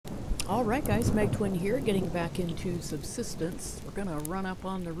Alright guys, megtwin here, getting back into Subsistence. We're gonna run up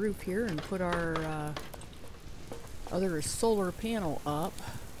on the roof here and put our other solar panel up.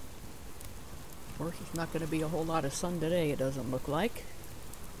 Of course, it's not gonna be a whole lot of sun today, it doesn't look like.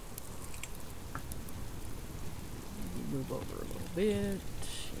 Move over a little bit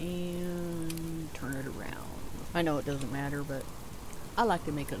and turn it around. I know it doesn't matter, but I like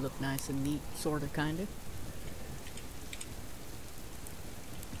to make it look nice and neat, sorta, kinda.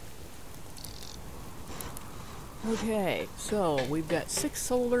 Okay, so we've got 6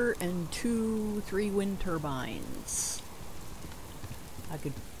 solar and 3 wind turbines. I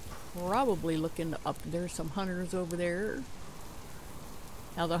could probably look into there's some hunters over there.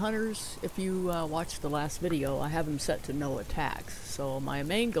 Now the hunters, if you watched the last video, I have them set to no attacks. So my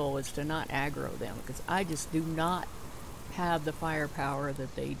main goal is to not aggro them, because I just do not have the firepower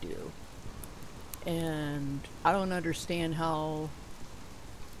that they do. And I don't understand how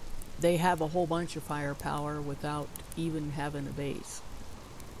they have a whole bunch of firepower without even having a base.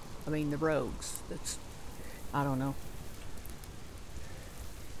 I mean, the rogues, I don't know.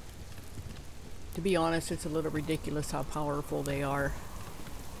 To be honest, it's a little ridiculous how powerful they are.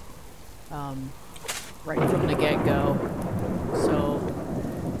 Right from the get-go. So,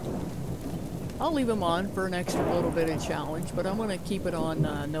 I'll leave them on for an extra little bit of challenge, but I'm going to keep it on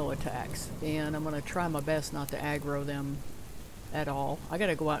no attacks. And I'm going to try my best not to aggro them at all. I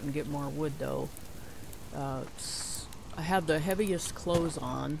gotta go out and get more wood though. I have the heaviest clothes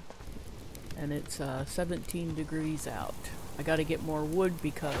on and it's 17 degrees out. I gotta get more wood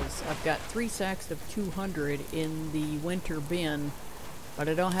because I've got 3 sacks of 200 in the winter bin, but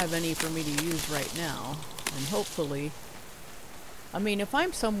I don't have any for me to use right now. And hopefully, I mean, if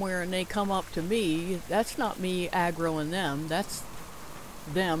I'm somewhere and they come up to me, that's not me aggroing them, that's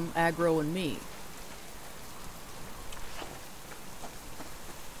them aggroing me.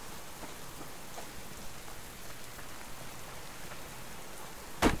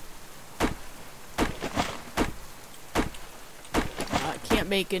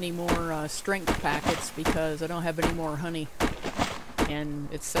 Make any more strength packets because I don't have any more honey, and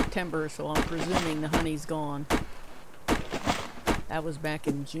it's September, so I'm presuming the honey's gone. That was back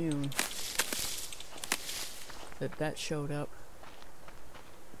in June that showed up.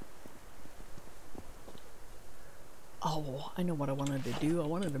 Oh, I know what I wanted to do. I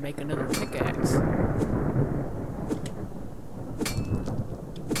wanted to make another pickaxe.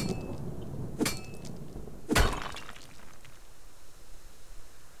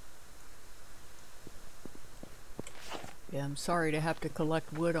 Yeah, I'm sorry to have to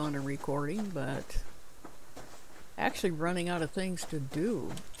collect wood on a recording, but actually running out of things to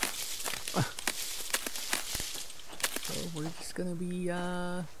do. So we're just gonna be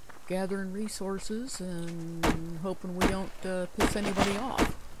gathering resources and hoping we don't piss anybody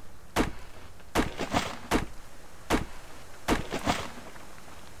off.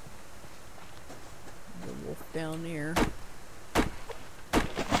 The wolf down there.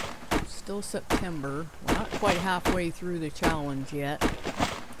 Still September. We're not quite halfway through the challenge yet.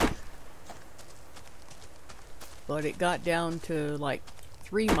 But it got down to like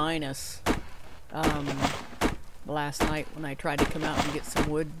 3- last night when I tried to come out and get some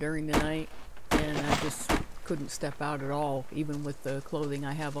wood during the night. And I just couldn't step out at all, even with the clothing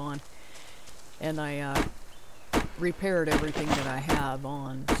I have on. And I repaired everything that I have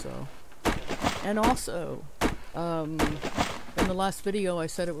on, so. And also, in the last video I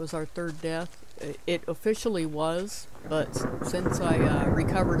said it was our 3rd death. It officially was, but since I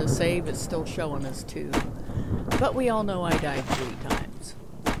recovered a save, it's still showing us 2. But we all know I died 3 times,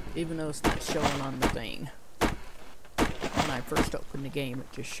 even though it's not showing on the thing. When I first opened the game,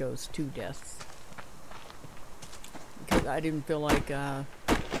 it just shows 2 deaths. Because I didn't feel like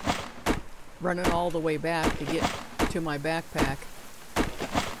running all the way back to get to my backpack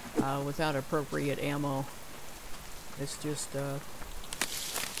without appropriate ammo. It's just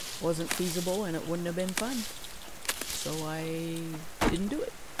wasn't feasible and it wouldn't have been fun. So I didn't do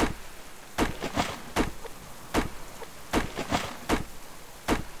it.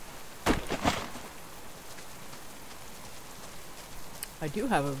 I do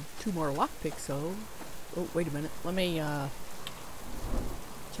have 2 more lockpicks though. Oh, wait a minute. Let me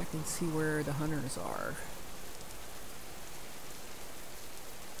check and see where the hunters are.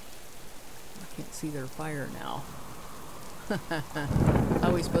 I can't see their fire now. How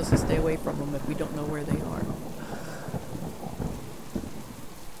are we supposed to stay away from them if we don't know where they are?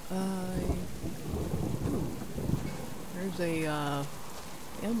 There's a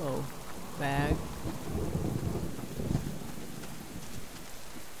ammo bag.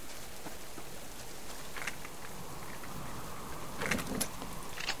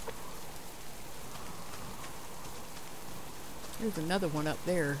 There's another one up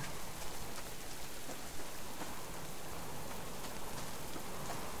there.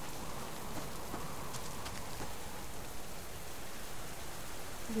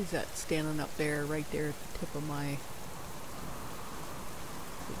 What is that standing up there, right there at the tip of my...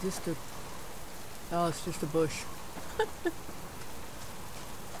 Just a... Oh, it's just a bush.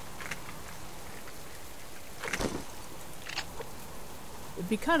 It'd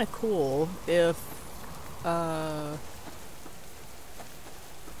be kind of cool if,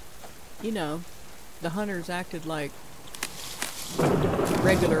 you know, the hunters acted like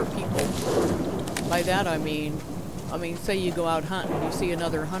regular people. By that I mean, say you go out hunting, you see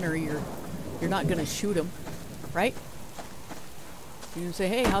another hunter, you're not gonna shoot him, right? You can say,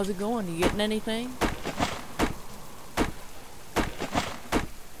 hey, how's it going? You getting anything?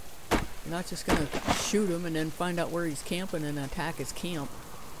 You're not just gonna shoot him and then find out where he's camping and attack his camp.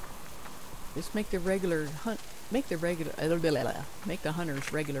 Just make the regular make the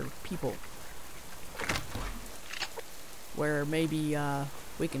hunters regular people. Where maybe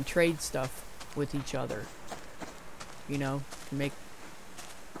we can trade stuff with each other. You know, to make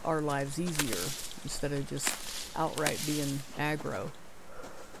our lives easier instead of just outright being aggro.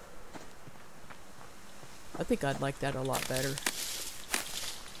 I think I'd like that a lot better.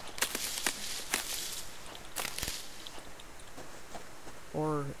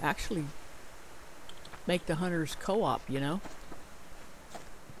 Or actually make the hunters co-op, you know?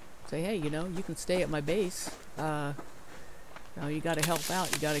 Say, hey, you know, you can stay at my base. You know, you gotta help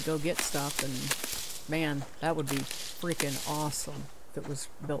out, you gotta go get stuff, and man, that would be freaking awesome if it was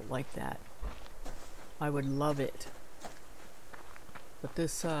built like that. I would love it. But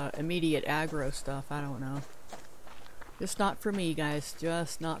this immediate aggro stuff, I don't know. Just not for me, guys.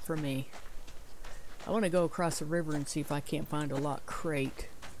 Just not for me. I want to go across the river and see if I can't find a lock crate.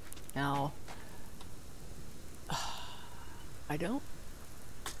 Now, I don't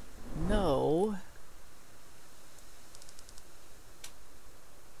know.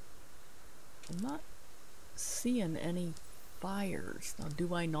 I'm not seeing any fires. Now,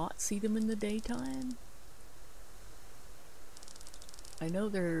 do I not see them in the daytime? I know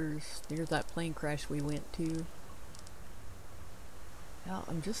there's that plane crash we went to. Now,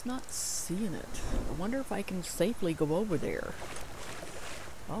 I'm just not seeing it. I wonder if I can safely go over there.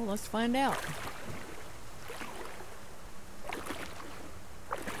 Well, let's find out.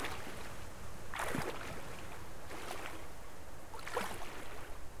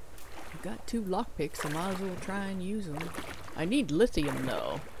 I've got 2 lockpicks, I might as well try and use them. I need lithium,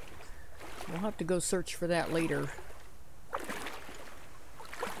 though. We'll have to go search for that later.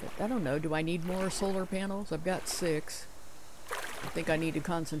 I don't know, do I need more solar panels? I've got 6. I think I need to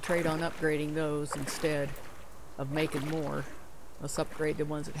concentrate on upgrading those instead of making more. Let's upgrade the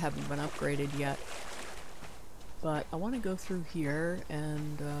ones that haven't been upgraded yet. But I want to go through here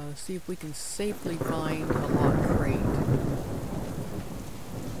and see if we can safely find a lock crate.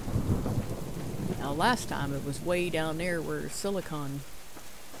 Now last time it was way down there where silicon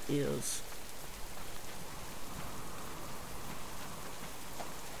is.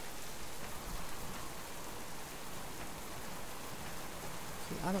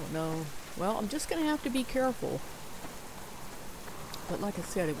 I don't know. Well, I'm just gonna have to be careful. But like I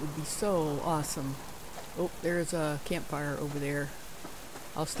said, it would be so awesome. Oh, there's a campfire over there.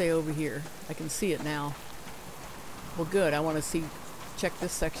 I'll stay over here. I can see it now. Well, good. I want to check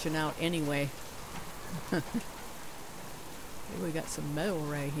this section out anyway. Hey, we got some metal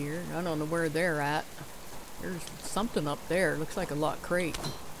right here. I don't know where they're at. There's something up there. Looks like a lock crate.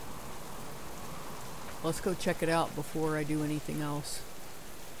 Let's go check it out before I do anything else.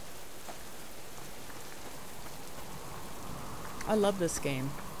 I love this game.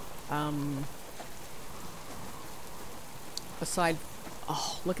 Aside...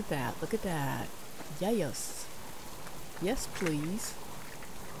 Oh, look at that. Look at that. Yes. Yes, please.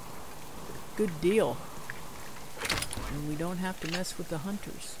 Good deal. And we don't have to mess with the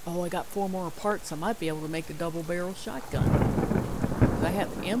hunters. Oh, I got 4 more parts. I might be able to make the double-barrel shotgun. I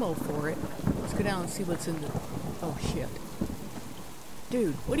have ammo for it. Let's go down and see what's in the... Oh, shit.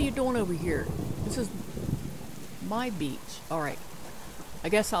 Dude, what are you doing over here? This is... my beach. Alright. I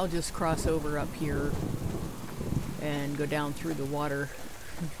guess I'll just cross over up here and go down through the water.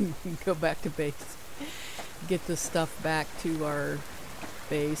 Go back to base. Get this stuff back to our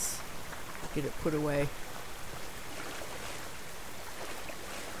base. Get it put away.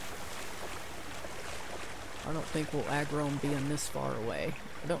 I don't think we'll aggro him being this far away.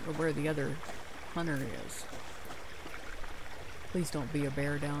 I don't know where the other hunter is. Please don't be a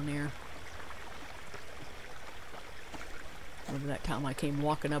bear down there. Remember that time I came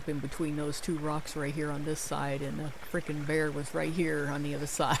walking up in between those two rocks right here on this side, and the frickin' bear was right here on the other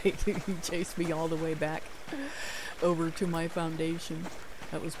side. He chased me all the way back over to my foundation.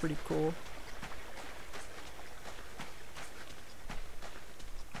 That was pretty cool.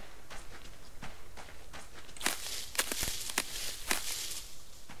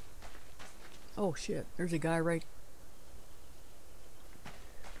 Oh shit, there's a guy right...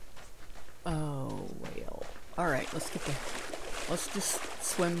 Oh, whale. Alright, let's just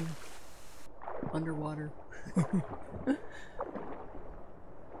swim underwater. Now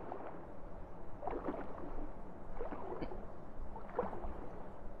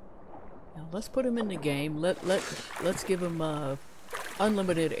let's put him in the game. Let's give him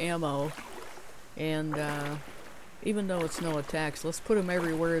unlimited ammo, and even though it's no attacks, let's put him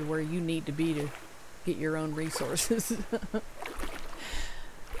everywhere where you need to be to get your own resources.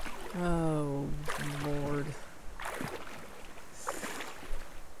 Oh, Lord.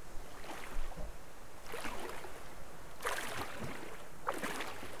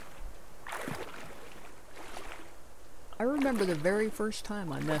 I remember the very first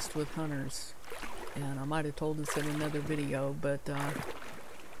time I messed with hunters, and I might have told this in another video, but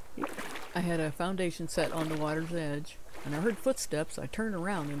I had a foundation set on the water's edge, and I heard footsteps. I turned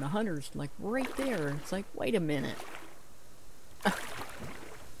around, and the hunter's like right there. It's like, wait a minute.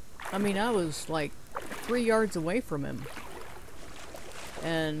 I mean, I was like 3 yards away from him,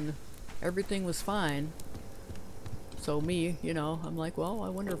 and everything was fine. So me, you know, I'm like, well, I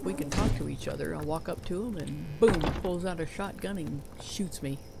wonder if we can talk to each other. I'll walk up to him, and boom, he pulls out a shotgun and shoots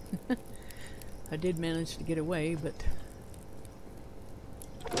me. I did manage to get away, but...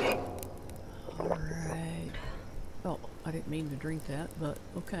 Alright. Oh, I didn't mean to drink that, but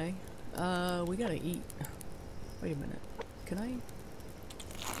okay. We gotta eat. Wait a minute. Can I...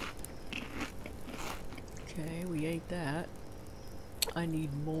 Okay, we ate that. I need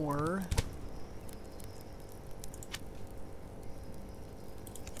more.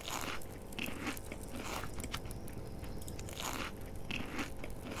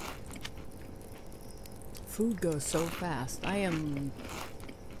 Food goes so fast. I am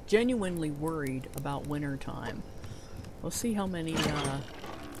genuinely worried about winter time. We'll see how many,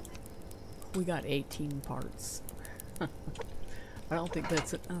 we got 18 parts. I don't think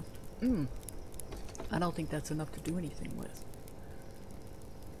that's enough. I don't think that's enough to do anything with.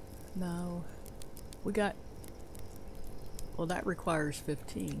 No. We got... Well, that requires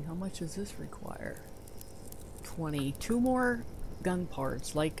 15. How much does this require? 20. 2 more gun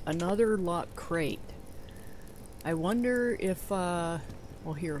parts, like another lock crate. I wonder if, well,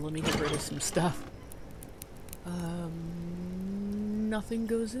 here, let me get rid of some stuff. Nothing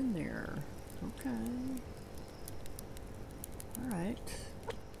goes in there. Okay. Alright.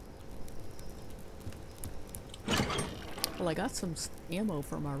 Well, I got some ammo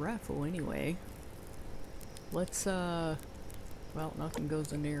for my rifle anyway. Let's, well, nothing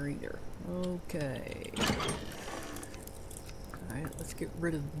goes in there either. Okay. Alright, let's get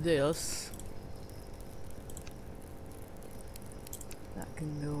rid of this. That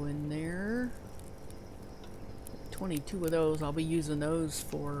can go in there. 22 of those. I'll be using those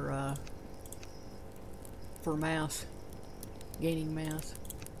for mass. Gaining mass.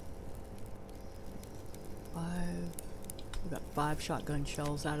 5. We got 5 shotgun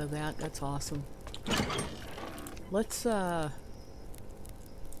shells out of that. That's awesome. Let's put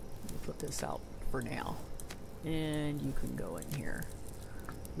this out for now, and you can go in here.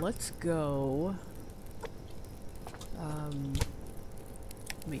 Let's go.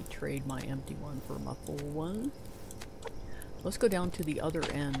 Let me trade my empty one for my full one. Let's go down to the other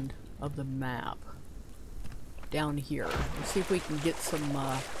end of the map. Down here. Let's see if we can get some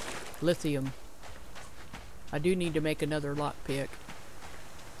lithium. I do need to make another lockpick.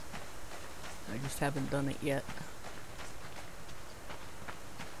 I just haven't done it yet.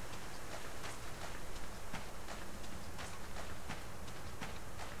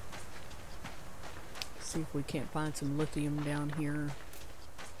 See if we can't find some lithium down here.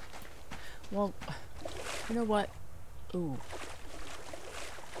 Well, you know what? Ooh.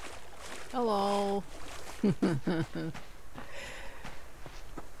 Hello.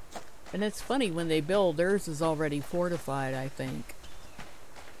 And it's funny, when they build, theirs is already fortified, I think.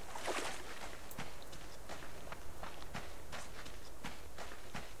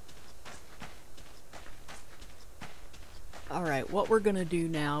 Alright, what we're gonna do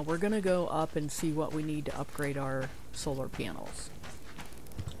now, we're gonna go up and see what we need to upgrade our solar panels.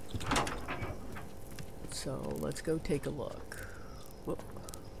 So let's go take a look. Whoop,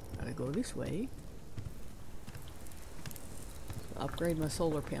 gotta go this way. Upgrade my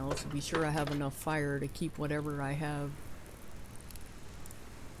solar panels to be sure I have enough fire to keep whatever I have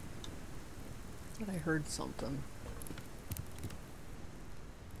But I heard something.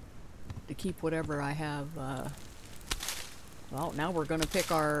 To keep whatever I have, well, now we're gonna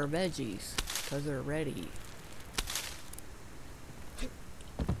pick our veggies, because they're ready.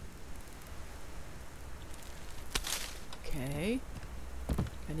 Okay.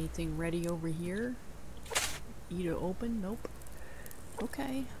 Anything ready over here? Eat it open? Nope.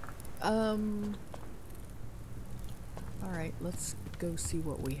 Okay. Alright, let's go see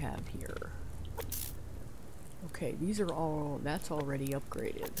what we have here. Okay, these are all, that's already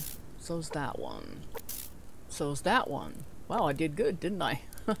upgraded. So's that one. So's that one. Wow, I did good, didn't I?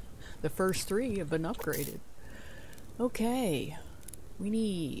 The first three have been upgraded. Okay. We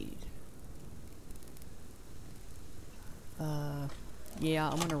need... yeah,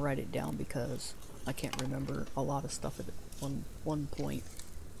 I'm gonna write it down because I can't remember a lot of stuff at one point.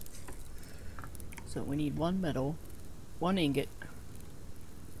 So we need 1 metal, 1 ingot,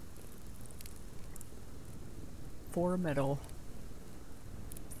 4 metal,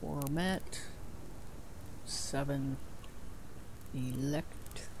 4 met, 7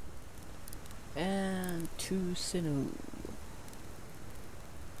 elect, and 2 sinew.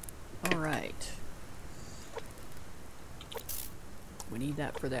 Alright. We need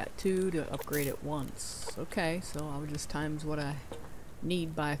that for that too, to upgrade it once. Okay, so I'll just times what I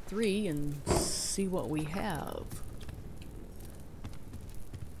need by 3 and see what we have.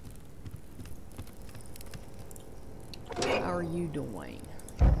 How are you doing?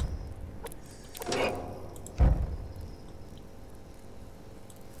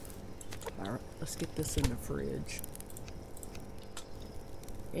 Alright, let's get this in the fridge.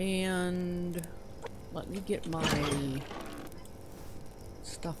 And let me get my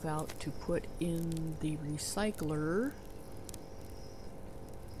stuff out to put in the recycler.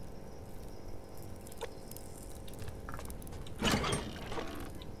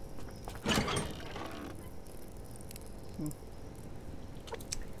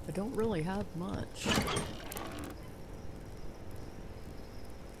 I don't really have much.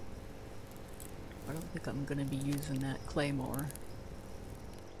 I don't think I'm going to be using that claymore.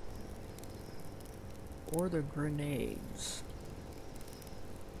 Or the grenades.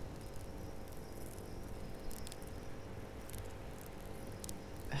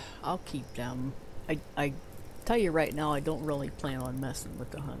 I'll keep them. I tell you right now, I don't really plan on messing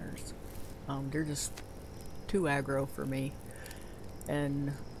with the hunters. They're just too aggro for me.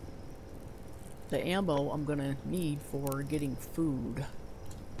 And the ammo I'm gonna need for getting food.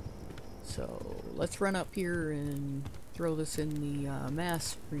 So let's run up here and throw this in the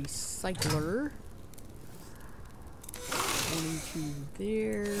mass recycler. 22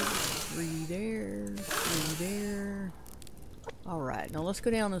 there, 3 there, 3 there. Alright, now let's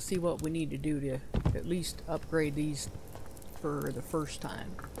go down and see what we need to do to at least upgrade these for the first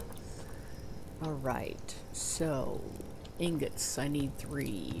time. Alright, so ingots, I need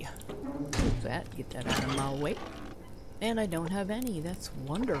 3. Close that, get that out of my way. And I don't have any, that's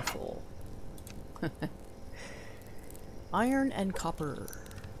wonderful. Iron and copper.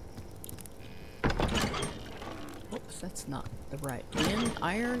 Oops, that's not the right. In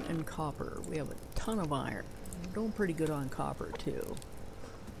iron and copper, we have a ton of iron. We're doing pretty good on copper too.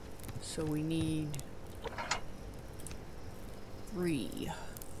 So we need 3.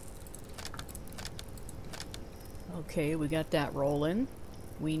 Okay, we got that rolling.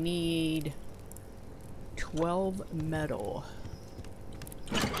 We need 12 metal.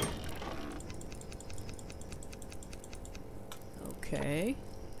 Okay.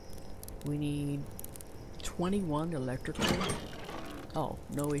 We need 21 electrical. Oh,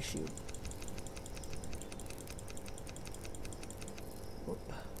 no issue.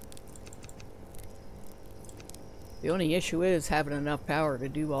 Whoop. The only issue is having enough power to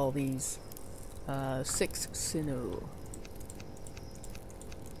do all these 6 sinew.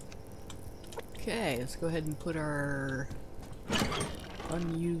 Okay, let's go ahead and put our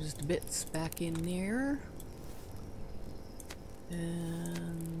unused bits back in there.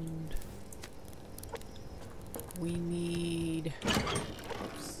 And we need...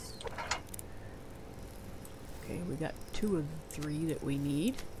 Oops. Okay, we got 2 of the 3 that we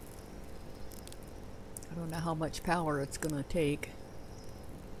need. I don't know how much power it's gonna take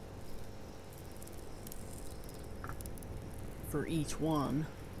for each one.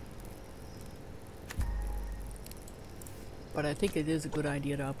 But I think it is a good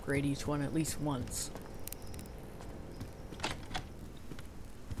idea to upgrade each one at least once.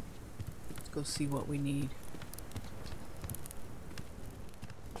 Let's go see what we need.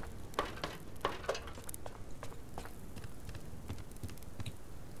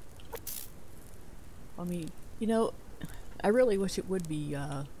 I mean, you know, I really wish it would be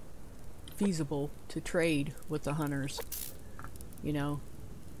feasible to trade with the hunters, you know.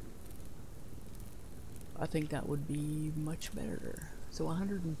 I think that would be much better. So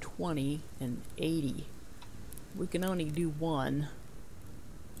 120 and 80. We can only do one.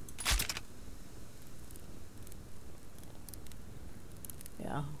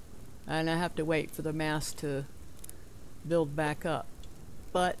 Yeah. And I have to wait for the mass to build back up.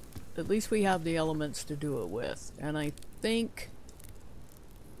 But at least we have the elements to do it with. And I think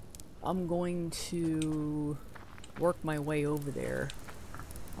I'm going to work my way over there.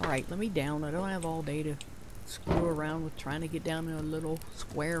 Alright, let me down. I don't have all day to screw around with trying to get down in a little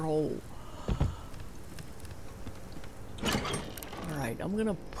square hole. Alright, I'm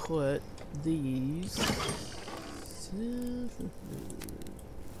gonna put these...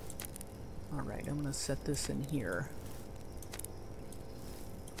 Alright, I'm gonna set this in here.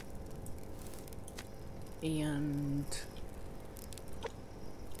 And...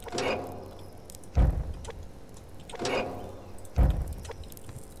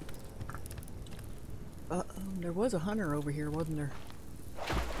 there was a hunter over here, wasn't there?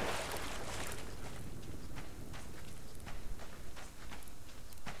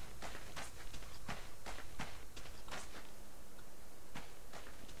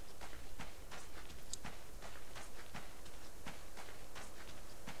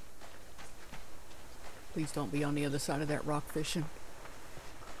 Please don't be on the other side of that rock fishing.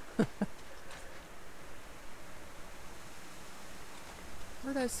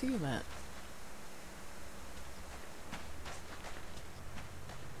 Where'd I see him at?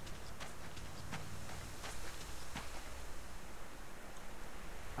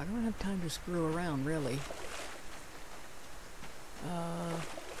 I don't have time to screw around, really.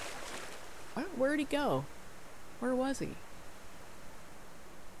 Where'd he go? Where was he?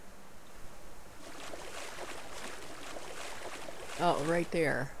 Oh, right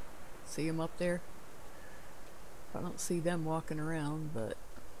there. See him up there? I don't see them walking around, but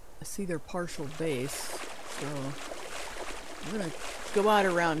I see their partial base. So I'm gonna go out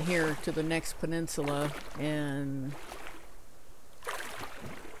around here to the next peninsula and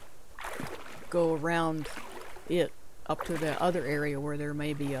go around it up to the other area where there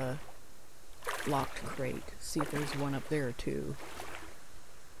may be a locked crate. See if there's one up there too.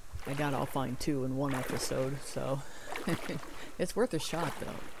 I doubt I'll find two in one episode, so it's worth a shot though.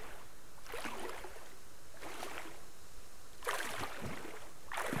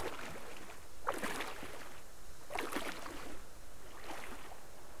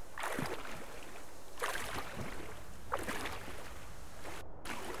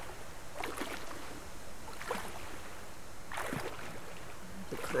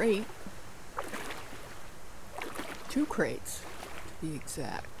 The crate. 2 crates, to be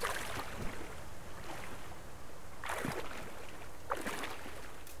exact.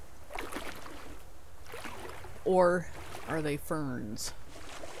 Or are they ferns?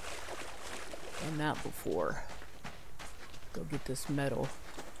 Done that before. Go get this metal.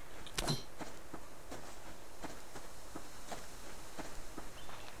 I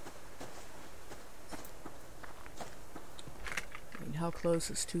mean, how close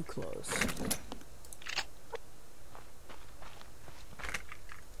is too close?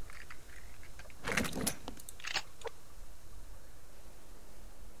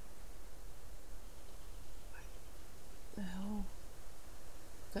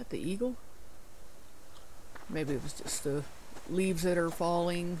 Is that the eagle? Maybe it was just the leaves that are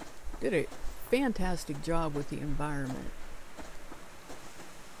falling. Did a fantastic job with the environment.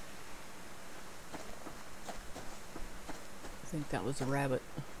 I think that was a rabbit.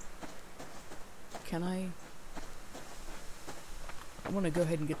 Can I want to go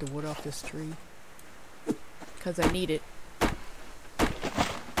ahead and get the wood off this tree because I need it. I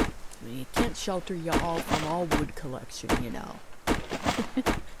mean, you can't shelter you all from all wood collection, you know.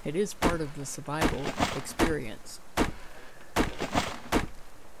 It is part of the survival experience. Okay.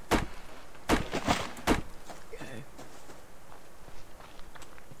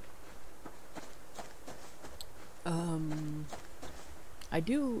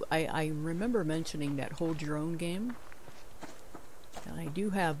 I remember mentioning that hold your own game. And I do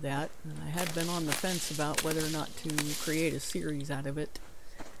have that, and I had been on the fence about whether or not to create a series out of it.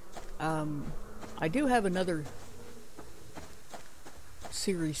 I do have another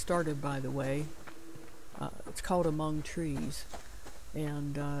series started, by the way. It's called Among Trees,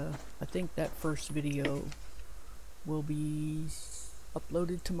 and I think that first video will be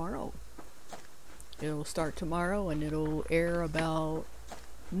uploaded tomorrow. It'll start tomorrow and it'll air about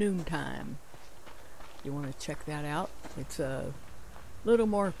noontime. You want to check that out? It's a little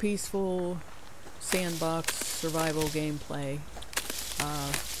more peaceful sandbox survival gameplay.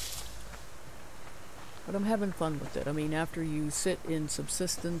 But I'm having fun with it. I mean, after you sit in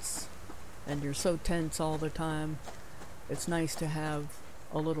subsistence and you're so tense all the time, it's nice to have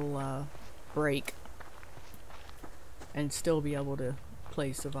a little break and still be able to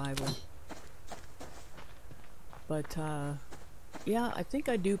play survival. But yeah, I think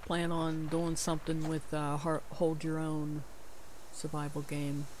I do plan on doing something with hold your own survival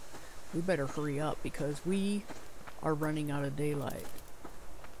game. We better hurry up because we are running out of daylight.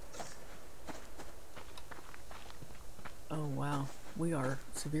 Oh wow, we are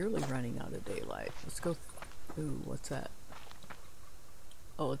severely running out of daylight. Let's go. Ooh, what's that?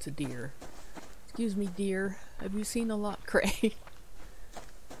 Oh, it's a deer. Excuse me, deer. Have you seen a lot crate?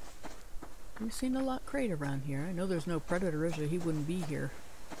 Have you seen a lot crate around here? I know there's no predator, is there? He wouldn't be here.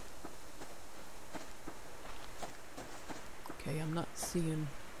 Okay, I'm not seeing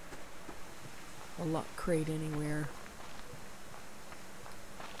a lot crate anywhere.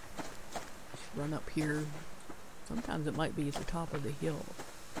 Just run up here. Sometimes it might be at the top of the hill.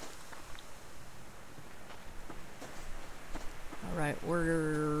 Alright,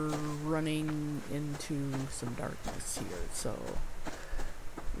 we're running into some darkness here, so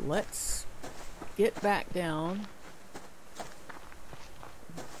let's get back down.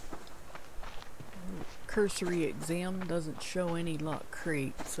 Cursory exam doesn't show any lock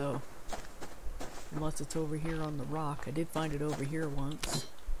crate, so unless it's over here on the rock. I did find it over here once.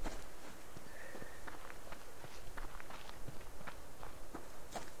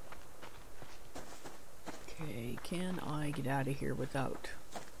 Okay, can I get out of here without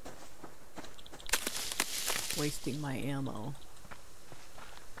wasting my ammo?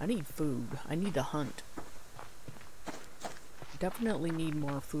 I need food. I need to hunt. Definitely need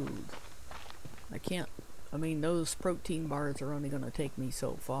more food. I can't, I mean, those protein bars are only going to take me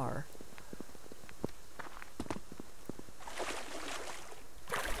so far.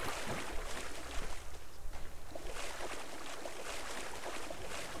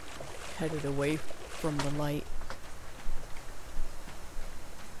 Headed away from the light.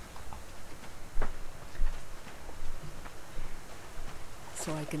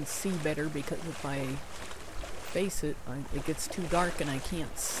 So I can see better, because if I face it, it gets too dark and I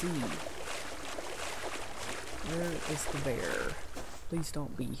can't see. Where is the bear? Please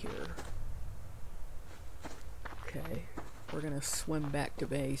don't be here. Okay, we're gonna swim back to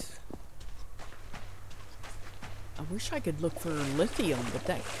base. I wish I could look for lithium, but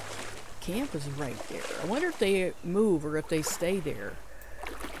that camp is right there. I wonder if they move or if they stay there.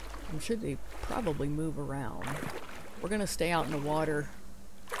 I'm sure they probably move around. We're gonna stay out in the water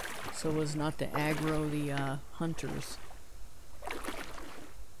so as not to aggro the hunters.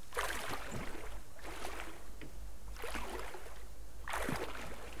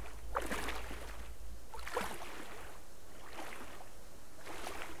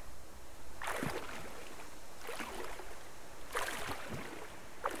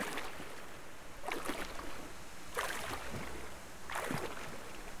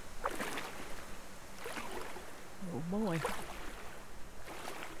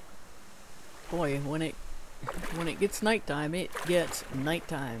 Boy, when it gets nighttime, it gets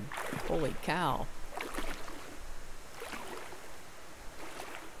nighttime. Holy cow.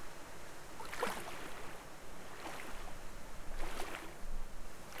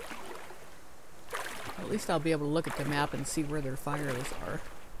 At least I'll be able to look at the map and see where their fires are.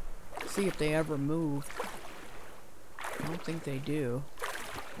 See if they ever move. I don't think they do.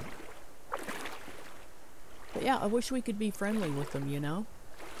 But yeah, I wish we could be friendly with them, you know?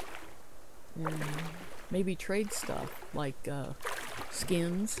 And maybe trade stuff, like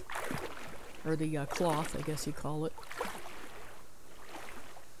skins, or the cloth, I guess you call it.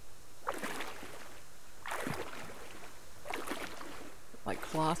 Like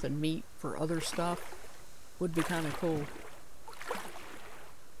cloth and meat for other stuff would be kind of cool.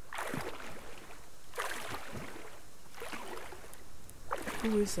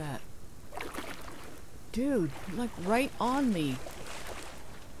 Who is that? Dude, like right on me.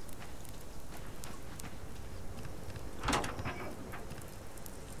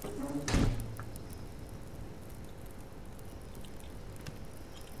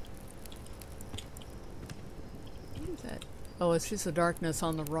 Oh, it's just the darkness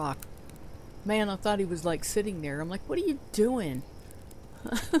on the rock. Man, I thought he was like sitting there. I'm like, what are you doing?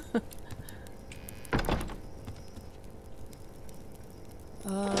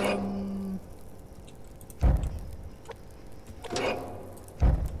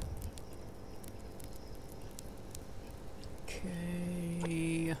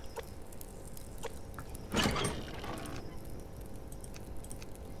 Okay.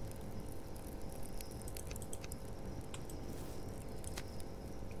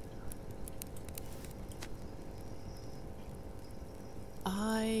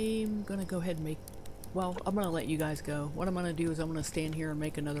 I'm gonna go ahead and make, well, I'm gonna let you guys go. What I'm gonna do is I'm gonna stand here and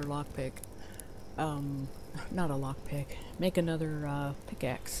make another lockpick. Not a lockpick. Make another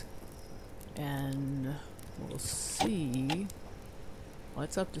pickaxe. And we'll see. Well,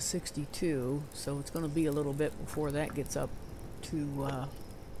 it's up to 62, so it's gonna be a little bit before that gets up to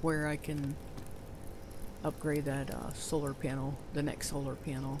where I can upgrade that solar panel, the next solar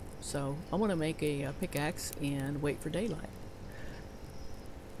panel. So I'm gonna make a pickaxe and wait for daylight.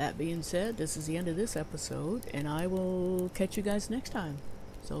 That being said, this is the end of this episode, and I will catch you guys next time.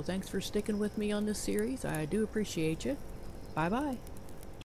 So thanks for sticking with me on this series. I do appreciate you. Bye bye.